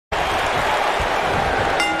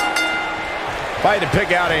If I had to pick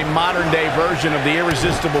out a modern-day version of the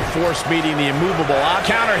irresistible force meeting the immovable, I'll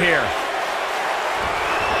counter here.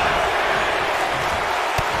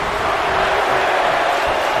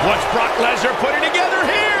 What's Brock Lesnar putting together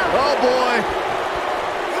here? Oh, boy.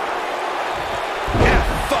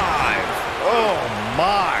 F5. Oh,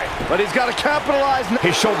 my. But he's got to capitalize.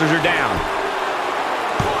 His shoulders are down.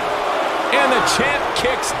 And the champ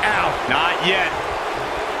kicks out. Not yet.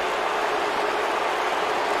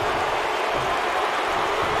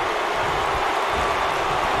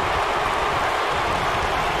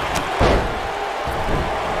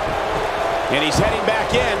 And he's heading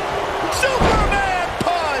back in. Superman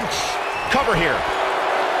punch! Cover here.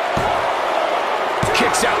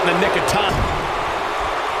 Kicks out in the nick of time.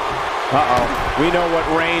 Uh-oh. We know what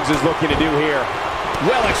Reigns is looking to do here.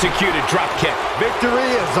 Well-executed drop kick. Victory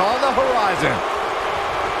is on the horizon.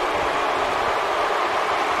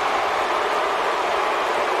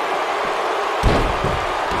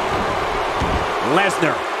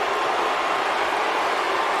 Lesnar.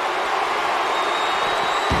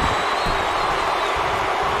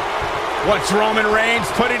 What's Roman Reigns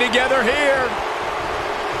putting together here?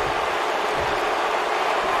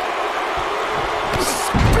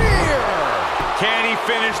 Spear! Can he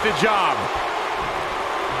finish the job?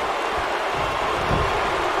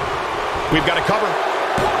 We've got a cover.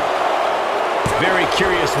 Very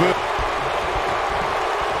curious move.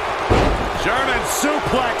 German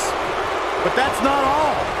suplex. But that's not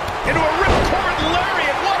all. Into a ripcord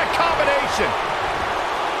lariat. What a combination.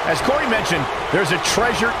 As Corey mentioned, there's a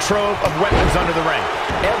treasure trove of weapons under the ring.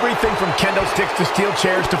 Everything from kendo sticks to steel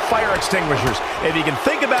chairs to fire extinguishers. If you can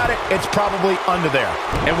think about it, it's probably under there.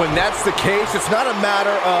 And when that's the case, it's not a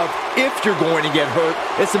matter of if you're going to get hurt.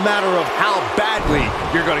 It's a matter of how badly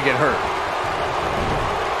you're going to get hurt.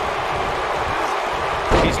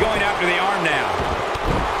 He's going after the arm now.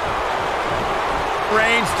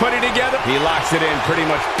 Reigns put it together. He locks it in pretty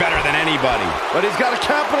much better than anybody. But he's got to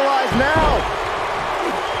capitalize now.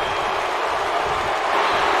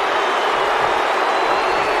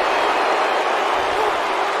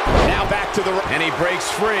 To the and he breaks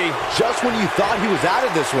free. Just when you thought he was out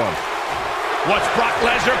of this one. What's Brock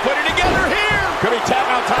Lesnar putting together here? Could be tap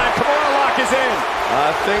out time. Kimura lock is in.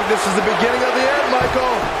 I think this is the beginning of the end,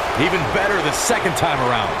 Michael. Even better the second time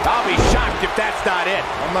around. I'll be shocked if that's not it.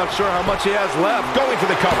 I'm not sure how much he has left. Going for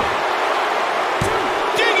the cover.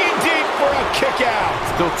 Digging deep for a kick out.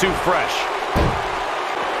 Still too fresh.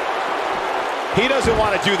 He doesn't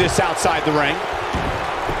want to do this outside the ring.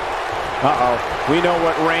 Uh-oh. We know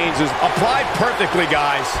what Reigns is. Applied perfectly,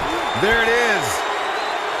 guys. There it is.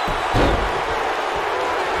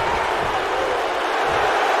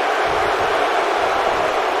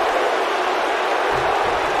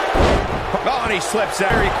 Oh, and he slips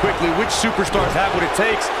out Very quickly, which superstars have what it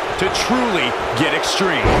takes to truly get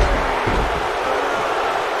extreme?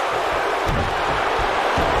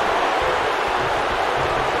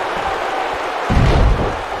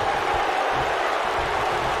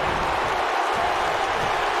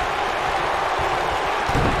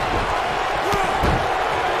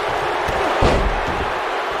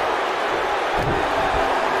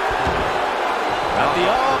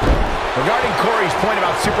 Regarding Corey's point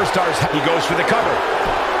about superstars, he goes for the cover.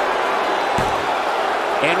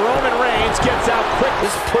 And Roman Reigns gets out quick.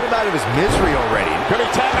 This put him out of his misery already. Could be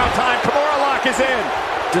tap out time. Kimura lock is in.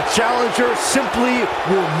 The challenger simply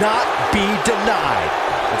will not be denied.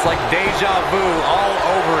 It's like deja vu all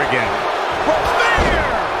over again. Well,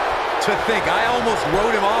 there! To think, I almost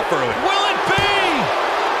wrote him off early. Will